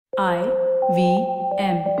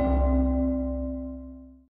IVM.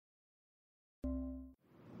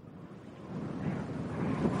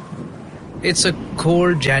 It's a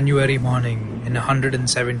cold January morning in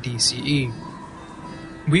 170 CE.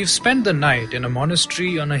 We've spent the night in a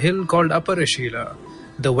monastery on a hill called Aparashila,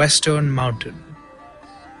 the Western Mountain.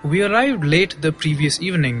 We arrived late the previous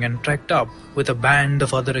evening and trekked up with a band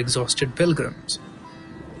of other exhausted pilgrims.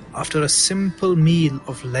 After a simple meal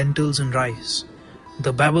of lentils and rice,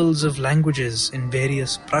 the babbles of languages in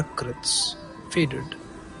various Prakrits faded.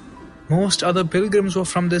 Most other pilgrims were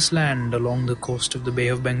from this land along the coast of the Bay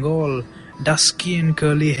of Bengal, dusky and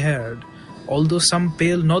curly-haired, although some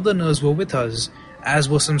pale northerners were with us, as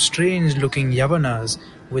were some strange-looking Yavanas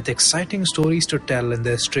with exciting stories to tell in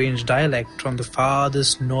their strange dialect from the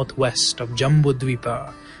farthest northwest of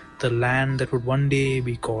Jambudvipa, the land that would one day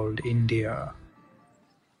be called India.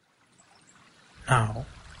 Now,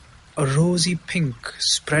 a rosy pink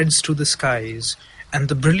spreads to the skies, and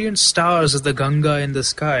the brilliant stars of the Ganga in the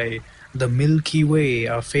sky, the Milky Way,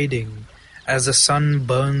 are fading as the sun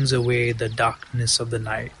burns away the darkness of the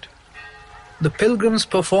night. The pilgrims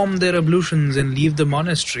perform their ablutions and leave the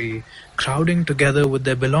monastery, crowding together with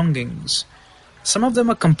their belongings. Some of them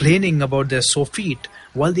are complaining about their sore feet,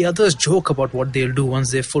 while the others joke about what they'll do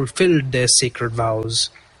once they've fulfilled their sacred vows.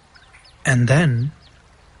 And then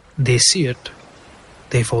they see it.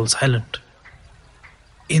 They fall silent.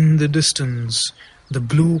 In the distance, the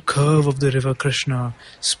blue curve of the river Krishna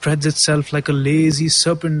spreads itself like a lazy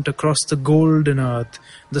serpent across the golden earth,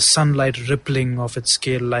 the sunlight rippling off its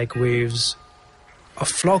scale-like waves. A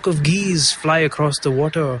flock of geese fly across the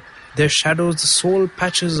water, their shadows the sole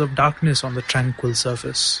patches of darkness on the tranquil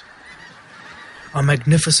surface. A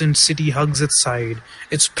magnificent city hugs its side,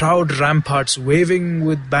 its proud ramparts waving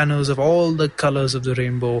with banners of all the colors of the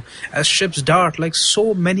rainbow, as ships dart like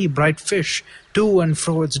so many bright fish to and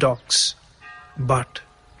fro its docks. But,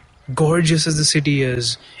 gorgeous as the city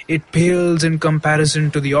is, it pales in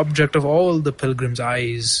comparison to the object of all the pilgrims'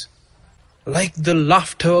 eyes. Like the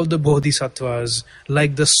laughter of the Bodhisattvas,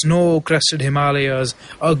 like the snow-crested Himalayas,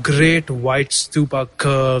 a great white stupa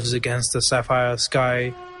curves against the sapphire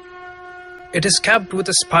sky. It is capped with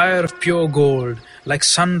a spire of pure gold, like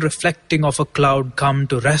sun reflecting off a cloud come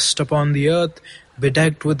to rest upon the earth,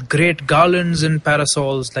 bedecked with great garlands and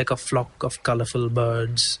parasols like a flock of colorful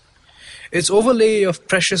birds. Its overlay of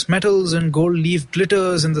precious metals and gold leaf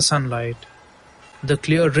glitters in the sunlight. The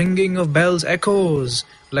clear ringing of bells echoes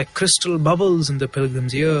like crystal bubbles in the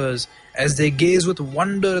pilgrims' ears as they gaze with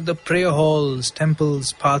wonder at the prayer halls,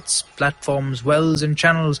 temples, paths, platforms, wells and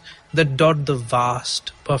channels that dot the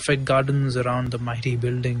vast, perfect gardens around the mighty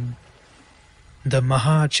building. The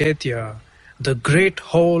Mahachaitya, the great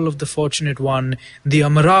hall of the Fortunate One, the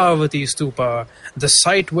Amaravati Stupa, the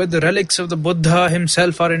site where the relics of the Buddha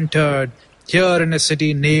himself are interred, here in a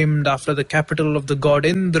city named after the capital of the god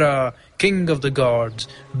Indra, king of the gods,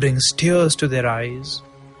 brings tears to their eyes.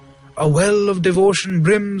 A well of devotion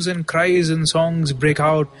brims and cries and songs break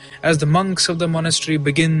out as the monks of the monastery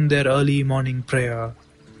begin their early morning prayer.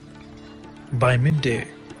 By midday,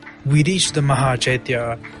 we reach the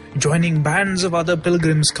Mahachaitya, joining bands of other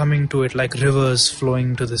pilgrims coming to it like rivers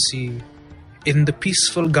flowing to the sea. In the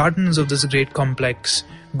peaceful gardens of this great complex,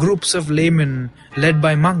 groups of laymen, led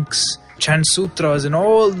by monks, chant sutras in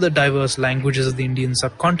all the diverse languages of the Indian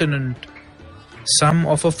subcontinent. Some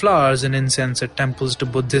offer flowers and incense at temples to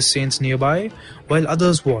Buddhist saints nearby, while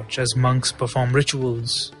others watch as monks perform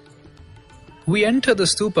rituals. We enter the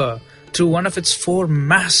stupa through one of its 4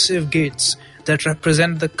 massive gates that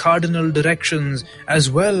represent the cardinal directions as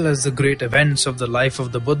well as the great events of the life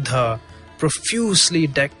of the Buddha, profusely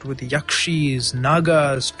decked with yakshis,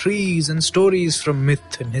 nagas, trees and stories from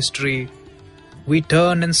myth and history. We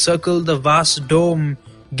turn and circle the vast dome,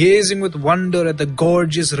 gazing with wonder at the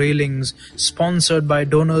gorgeous railings sponsored by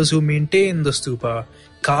donors who maintain the stupa,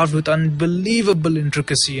 carved with unbelievable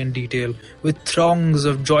intricacy and detail, with throngs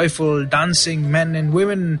of joyful, dancing men and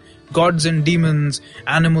women, gods and demons,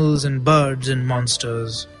 animals and birds and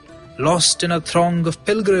monsters. Lost in a throng of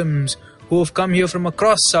pilgrims who have come here from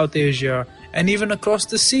across South Asia and even across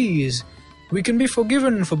the seas, we can be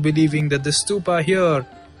forgiven for believing that the stupa here,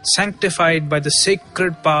 sanctified by the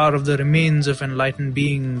sacred power of the remains of enlightened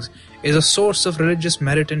beings, is a source of religious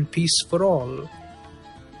merit and peace for all.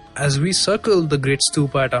 As we circle the great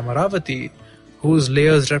stupa at Amaravati, whose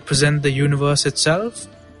layers represent the universe itself,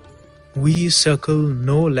 we circle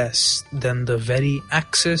no less than the very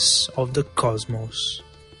axis of the cosmos.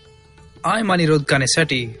 I'm Anirudh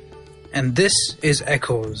Kanesetti, and this is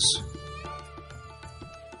Echoes.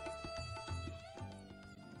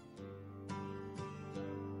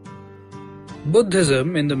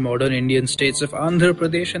 Buddhism in the modern Indian states of Andhra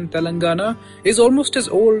Pradesh and Telangana is almost as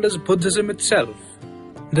old as Buddhism itself.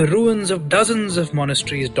 The ruins of dozens of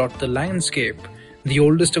monasteries dot the landscape, the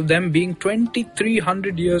oldest of them being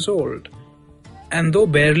 2300 years old. And though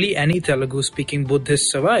barely any Telugu-speaking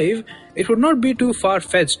Buddhists survive, it would not be too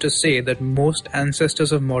far-fetched to say that most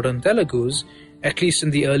ancestors of modern Telugus, at least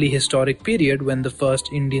in the early historic period when the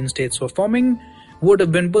first Indian states were forming, would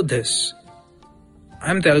have been Buddhists.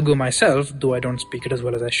 I'm Telugu myself, though I don't speak it as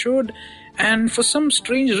well as I should, and for some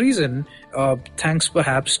strange reason, thanks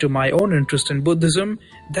perhaps to my own interest in Buddhism,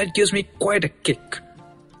 that gives me quite a kick.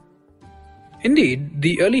 Indeed,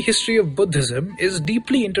 the early history of Buddhism is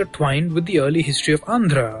deeply intertwined with the early history of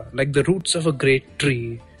Andhra, like the roots of a great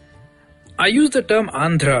tree. I use the term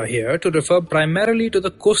Andhra here to refer primarily to the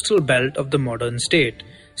coastal belt of the modern state,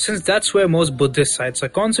 since that's where most Buddhist sites are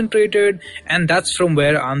concentrated, and that's from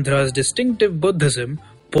where Andhra's distinctive Buddhism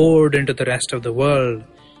poured into the rest of the world.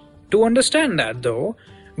 To understand that though,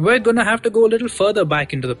 we're gonna have to go a little further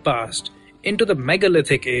back into the past, into the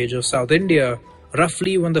megalithic age of South India,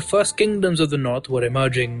 roughly when the first kingdoms of the north were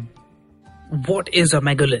emerging. What is a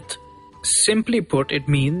megalith? Simply put, it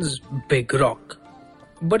means big rock.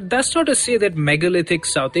 But that's not to say that megalithic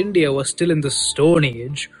South India was still in the Stone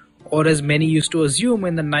Age, or as many used to assume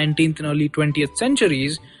in the 19th and early 20th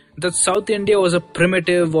centuries, that South India was a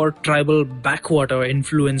primitive or tribal backwater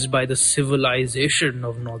influenced by the civilization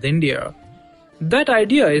of North India. That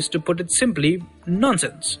idea is, to put it simply,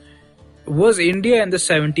 nonsense. Was India in the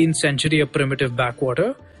 17th century a primitive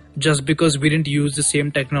backwater, just because we didn't use the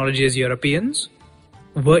same technology as Europeans?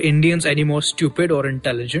 Were Indians any more stupid or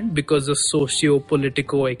intelligent because the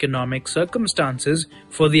socio-politico-economic circumstances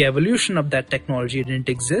for the evolution of that technology didn't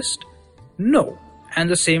exist? No, and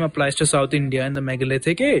the same applies to South India in the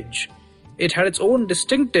megalithic age. It had its own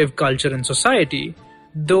distinctive culture and society,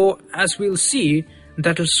 though as we'll see,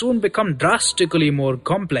 that will soon become drastically more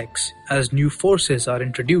complex as new forces are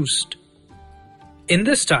introduced. In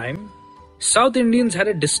this time, South Indians had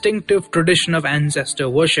a distinctive tradition of ancestor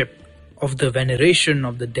worship, of the veneration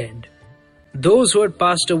of the dead. Those who had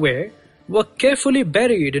passed away were carefully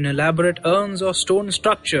buried in elaborate urns or stone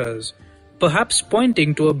structures, perhaps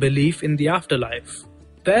pointing to a belief in the afterlife.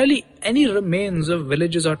 Barely any remains of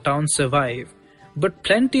villages or towns survive, but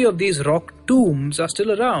plenty of these rock tombs are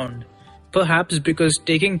still around, perhaps because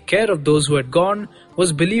taking care of those who had gone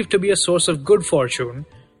was believed to be a source of good fortune,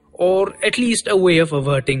 or at least a way of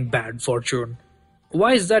averting bad fortune.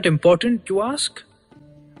 Why is that important, you ask?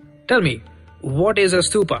 Tell me, what is a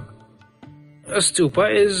stupa? A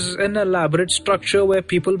stupa is an elaborate structure where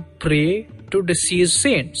people pray to deceased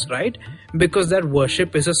saints, right? Because that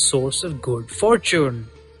worship is a source of good fortune.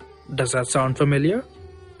 Does that sound familiar?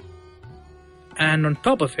 And on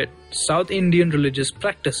top of it, South Indian religious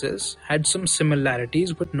practices had some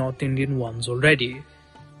similarities with North Indian ones already.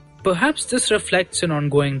 Perhaps this reflects an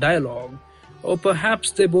ongoing dialogue, or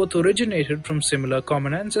perhaps they both originated from similar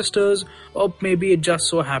common ancestors, or maybe it just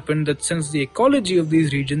so happened that since the ecology of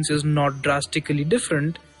these regions is not drastically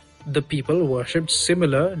different, the people worshipped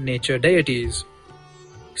similar nature deities.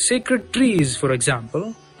 Sacred trees, for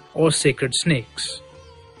example, or sacred snakes.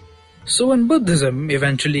 So when Buddhism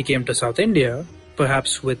eventually came to South India,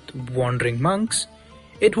 perhaps with wandering monks,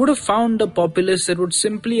 it would have found a populace that would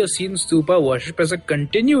simply have seen stupa worship as a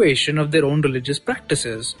continuation of their own religious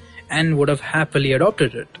practices, and would have happily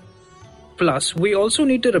adopted it. Plus, we also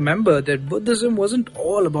need to remember that Buddhism wasn't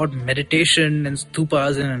all about meditation and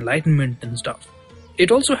stupas and enlightenment and stuff.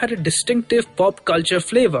 It also had a distinctive pop culture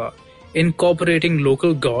flavor, incorporating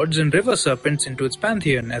local gods and river serpents into its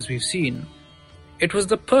pantheon, as we've seen. It was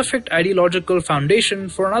the perfect ideological foundation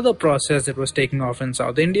for another process that was taking off in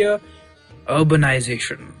South India: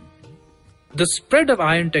 urbanization. The spread of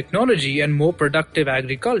iron technology and more productive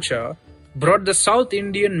agriculture brought the South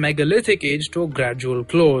Indian megalithic age to a gradual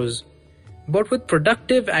close. But with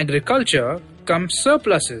productive agriculture come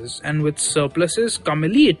surpluses, and with surpluses come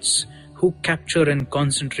elites who capture and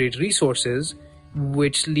concentrate resources,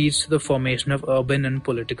 which leads to the formation of urban and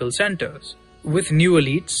political centers. With new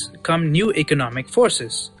elites come new economic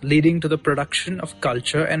forces, leading to the production of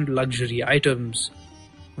culture and luxury items.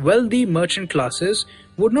 Wealthy merchant classes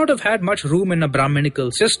would not have had much room in a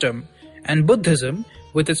Brahminical system, and Buddhism,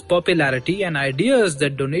 with its popularity and ideas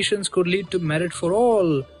that donations could lead to merit for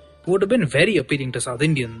all, would have been very appealing to South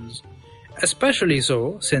Indians. Especially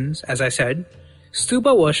so since, as I said,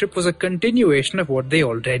 stupa worship was a continuation of what they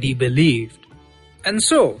already believed. And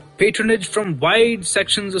so, patronage from wide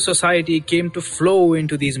sections of society came to flow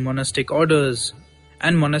into these monastic orders,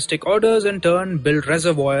 and monastic orders in turn built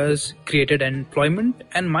reservoirs, created employment,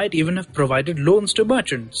 and might even have provided loans to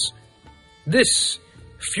merchants. This,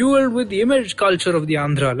 fueled with the image culture of the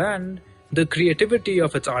Andhra land, the creativity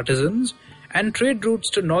of its artisans, and trade routes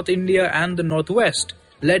to North India and the Northwest,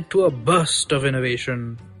 led to a burst of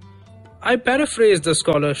innovation. I paraphrase the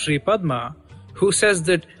scholar Sri Padma, who says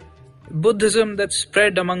that Buddhism that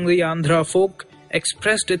spread among the Andhra folk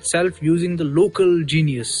expressed itself using the local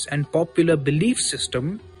genius and popular belief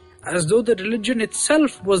system as though the religion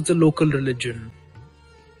itself was the local religion.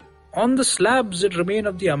 On the slabs that remain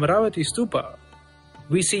of the Amaravati Stupa,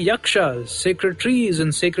 we see yakshas, sacred trees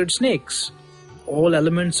and sacred snakes, all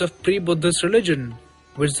elements of pre-Buddhist religion,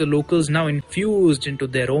 which the locals now infused into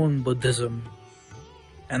their own Buddhism.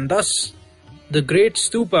 And thus, the Great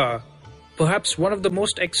Stupa, perhaps one of the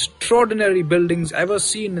most extraordinary buildings ever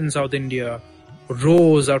seen in South India,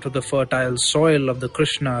 rose out of the fertile soil of the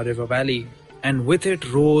Krishna river valley, and with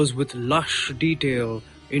it rose with lush detail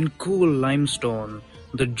in cool limestone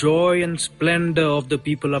the joy and splendor of the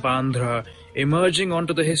people of Andhra emerging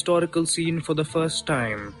onto the historical scene for the first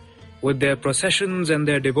time, with their processions and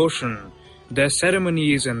their devotion, their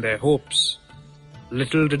ceremonies and their hopes.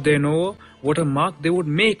 Little did they know what a mark they would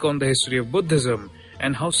make on the history of Buddhism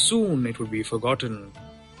and how soon it would be forgotten.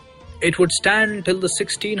 It would stand till the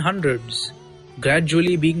 1600s,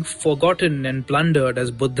 gradually being forgotten and plundered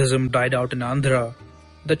as Buddhism died out in Andhra.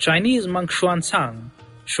 The Chinese monk Xuanzang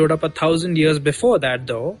showed up 1,000 years before that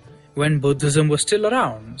though, when Buddhism was still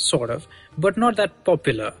around, sort of, but not that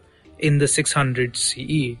popular, in the 600s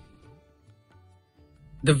CE.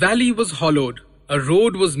 The valley was hollowed, a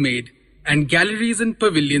road was made, and galleries and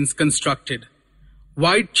pavilions constructed.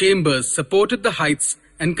 Wide chambers supported the heights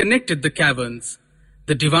and connected the caverns.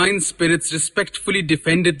 The divine spirits respectfully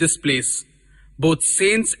defended this place. Both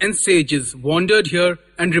saints and sages wandered here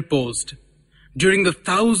and reposed. During the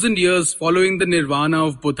 1,000 years following the nirvana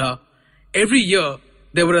of Buddha, every year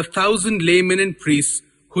there were 1,000 laymen and priests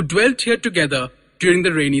who dwelt here together during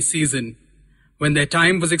the rainy season. When their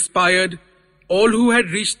time was expired, all who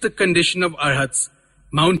had reached the condition of arhats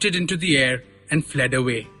mounted into the air and fled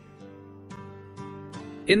away.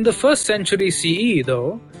 In the 1st century CE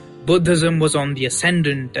though, Buddhism was on the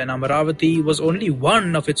ascendant and Amaravati was only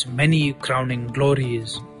one of its many crowning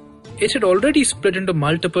glories. It had already split into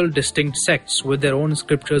multiple distinct sects with their own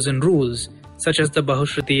scriptures and rules, such as the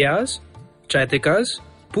Bahushrutiyas, Chaitikas,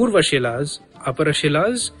 Purvashilas,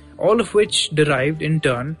 Aparashilas, all of which derived in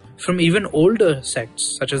turn from even older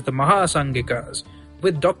sects such as the Mahasanghikas,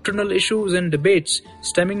 with doctrinal issues and debates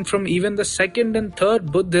stemming from even the 2nd and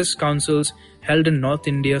 3rd Buddhist councils held in North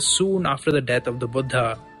India soon after the death of the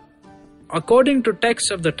Buddha. According to texts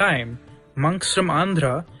of the time, monks from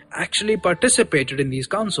Andhra actually participated in these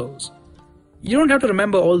councils. You don't have to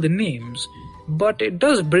remember all the names, but it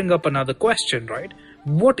does bring up another question, right?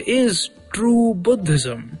 What is true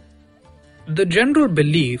Buddhism? The general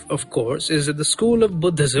belief, of course, is that the school of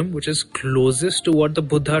Buddhism, which is closest to what the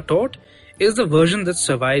Buddha taught, is the version that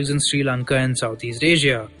survives in Sri Lanka and Southeast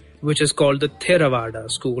Asia, which is called the Theravada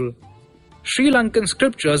school. Sri Lankan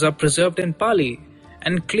scriptures are preserved in Pali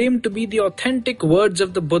and claimed to be the authentic words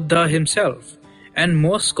of the Buddha himself, and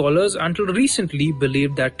most scholars until recently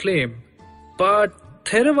believed that claim. But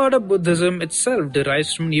Theravada Buddhism itself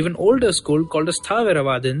derives from an even older school called the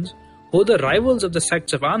Sthaviravadins, who are the rivals of the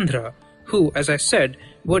sects of Andhra, who, as I said,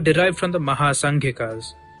 were derived from the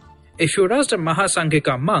Mahasanghikas. If you had asked a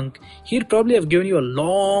Mahasanghika monk, he'd probably have given you a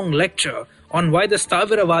long lecture on why the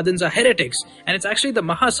Sthaviravadins are heretics, and it's actually the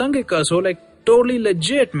Mahasanghikas who are totally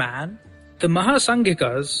legit, man. The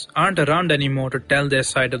Mahasanghikas aren't around anymore to tell their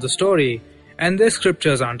side of the story, and their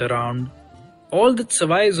scriptures aren't around. All that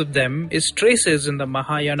survives of them is traces in the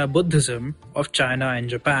Mahayana Buddhism of China and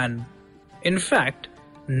Japan. In fact,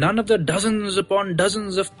 none of the dozens upon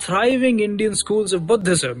dozens of thriving Indian schools of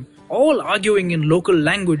Buddhism, all arguing in local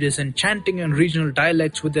languages and chanting in regional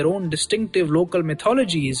dialects with their own distinctive local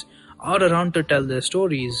mythologies, are around to tell their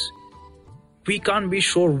stories. We can't be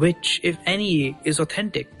sure which, if any, is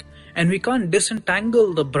authentic, and we can't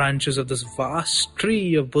disentangle the branches of this vast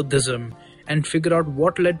tree of Buddhism and figure out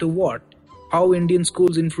what led to what, how Indian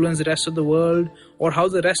schools influenced the rest of the world, or how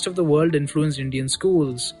the rest of the world influenced Indian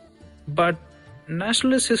schools. But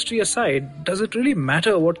nationalist history aside, does it really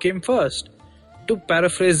matter what came first? To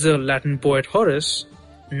paraphrase the Latin poet Horace,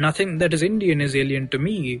 nothing that is Indian is alien to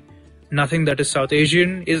me, nothing that is South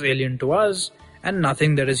Asian is alien to us, and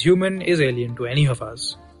nothing that is human is alien to any of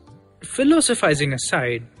us. Philosophizing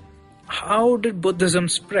aside, how did Buddhism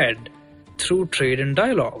spread? Through trade and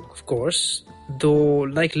dialogue, of course, though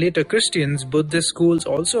like later Christians, Buddhist schools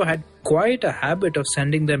also had quite a habit of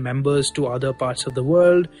sending their members to other parts of the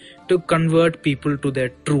world to convert people to their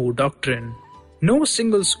true doctrine. No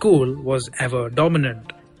single school was ever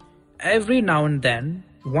dominant. Every now and then,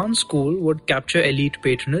 one school would capture elite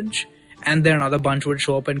patronage, and then another bunch would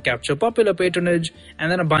show up and capture popular patronage,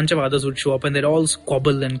 and then a bunch of others would show up and they'd all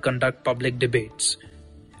squabble and conduct public debates.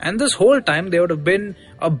 And this whole time there would have been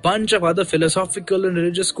a bunch of other philosophical and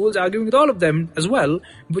religious schools arguing with all of them as well,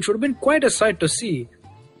 which would have been quite a sight to see.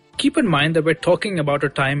 Keep in mind that we're talking about a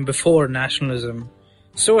time before nationalism.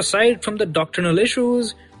 So aside from the doctrinal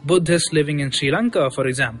issues, Buddhists living in Sri Lanka, for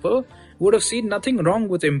example, would have seen nothing wrong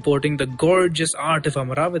with importing the gorgeous art of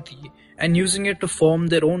Amaravati and using it to form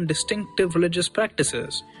their own distinctive religious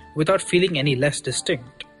practices without feeling any less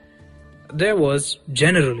distinct. There was,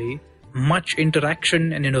 generally, much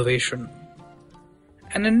interaction and innovation.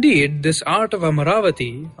 And indeed, this art of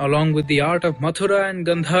Amaravati, along with the art of Mathura and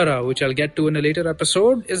Gandhara, which I'll get to in a later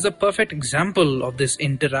episode, is the perfect example of this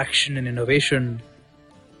interaction and innovation.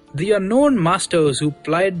 The unknown masters who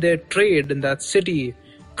plied their trade in that city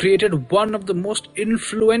created one of the most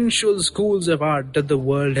influential schools of art that the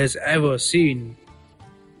world has ever seen.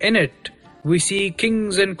 In it, we see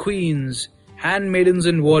kings and queens, handmaidens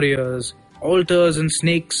and warriors, altars and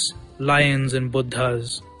snakes, lions and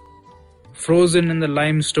Buddhas. Frozen in the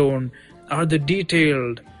limestone are the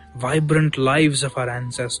detailed, vibrant lives of our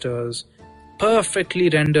ancestors, perfectly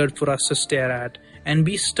rendered for us to stare at and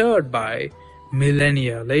be stirred by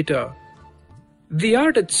millennia later. The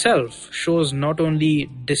art itself shows not only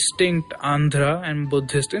distinct Andhra and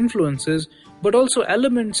Buddhist influences, but also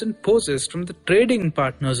elements and poses from the trading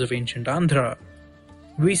partners of ancient Andhra.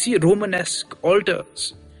 We see Romanesque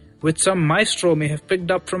altars, which some maestro may have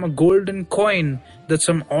picked up from a golden coin that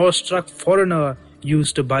some awestruck foreigner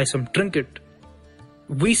used to buy some trinket.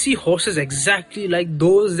 We see horses exactly like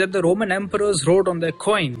those that the Roman emperors rode on their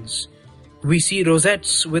coins. We see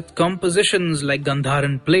rosettes with compositions like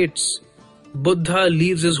Gandharan plates. Buddha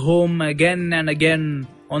leaves his home again and again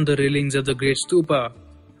on the railings of the great stupa.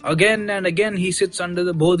 Again and again he sits under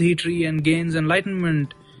the Bodhi tree and gains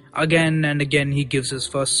enlightenment. Again and again he gives his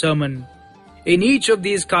first sermon. In each of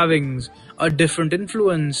these carvings, a different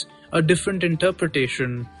influence, a different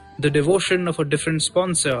interpretation, the devotion of a different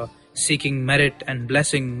sponsor seeking merit and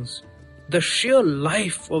blessings. The sheer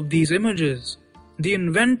life of these images, the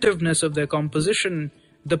inventiveness of their composition,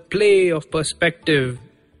 the play of perspective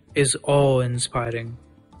is awe-inspiring.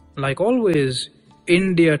 Like always,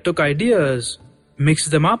 India took ideas,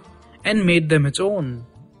 mixed them up, and made them its own.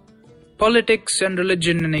 Politics and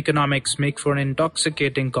religion and economics make for an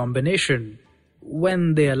intoxicating combination.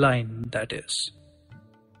 When they align, that is.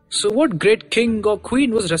 So what great king or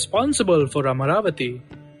queen was responsible for Amaravati?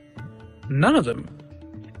 None of them.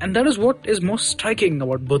 And that is what is most striking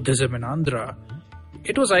about Buddhism in Andhra.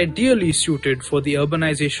 It was ideally suited for the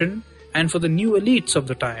urbanization and for the new elites of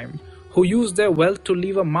the time, who used their wealth to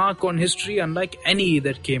leave a mark on history unlike any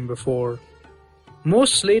that came before.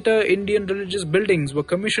 Most later Indian religious buildings were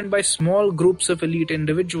commissioned by small groups of elite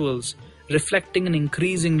individuals, reflecting an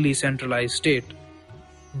increasingly centralized state.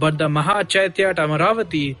 But the Mahachaitya at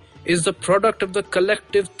Amaravati is the product of the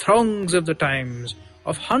collective throngs of the times,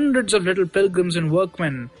 of hundreds of little pilgrims and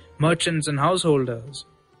workmen, merchants and householders.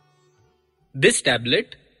 This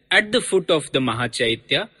tablet, at the foot of the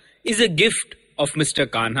Mahachaitya, is a gift of Mr.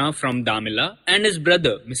 Kanha from Damila and his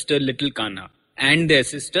brother, Mr. Little Kanha, and their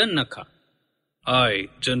sister Nakha. I,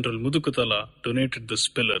 General Mudukutala, donated this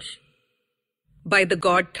pillar. By the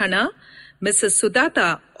god Thana, Mrs.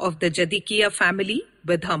 Sudata of the Jadikiya family,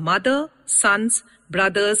 with her mother, sons,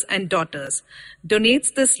 brothers and daughters,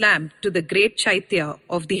 donates this lamp to the great Chaitya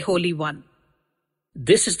of the Holy One.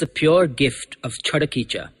 This is the pure gift of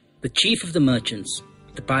Chadakicha, the chief of the merchants,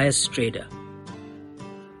 the pious trader.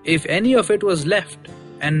 If any of it was left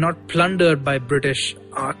and not plundered by British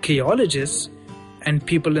archaeologists and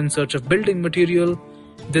people in search of building material,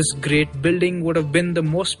 this great building would have been the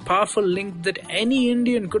most powerful link that any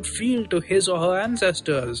Indian could feel to his or her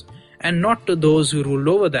ancestors, and not to those who ruled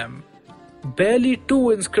over them. Barely 2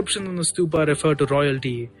 inscriptions on the stupa refer to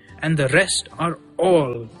royalty, and the rest are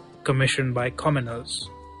all commissioned by commoners.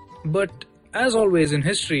 But, as always in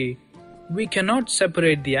history, we cannot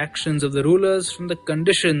separate the actions of the rulers from the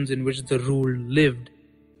conditions in which the ruled lived.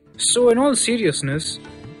 So in all seriousness,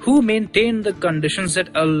 who maintained the conditions that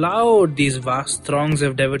allowed these vast throngs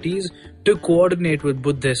of devotees to coordinate with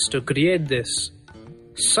Buddhists to create this?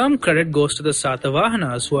 Some credit goes to the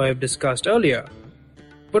Satavahanas, who I have discussed earlier.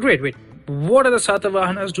 But wait, what are the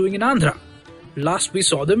Satavahanas doing in Andhra? Last we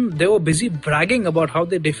saw them, they were busy bragging about how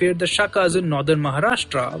they defied the Shakas in northern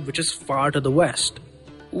Maharashtra, which is far to the west.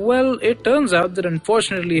 Well, it turns out that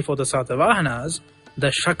unfortunately for the Satavahanas,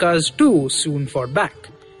 the Shakas too soon fought back.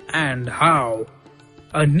 And how?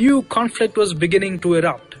 A new conflict was beginning to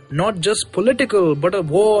erupt not just political, but a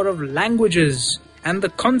war of languages. And the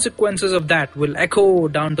consequences of that will echo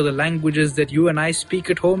down to the languages that you and I speak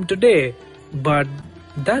at home today. But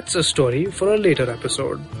that's a story for a later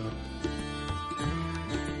episode.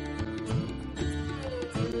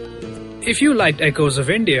 If you liked Echoes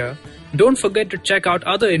of India, don't forget to check out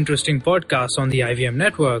other interesting podcasts on the IVM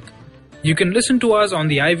network. You can listen to us on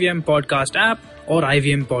the IVM Podcast app or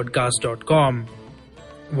ivmpodcast.com.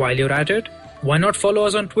 While you're at it, why not follow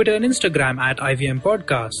us on Twitter and Instagram at IVM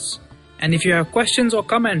Podcasts? And if you have questions or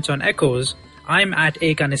comments on Echoes, I'm at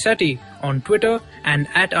Ekanisetti on Twitter and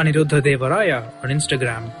at Aniruddha Devaraya on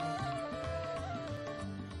Instagram.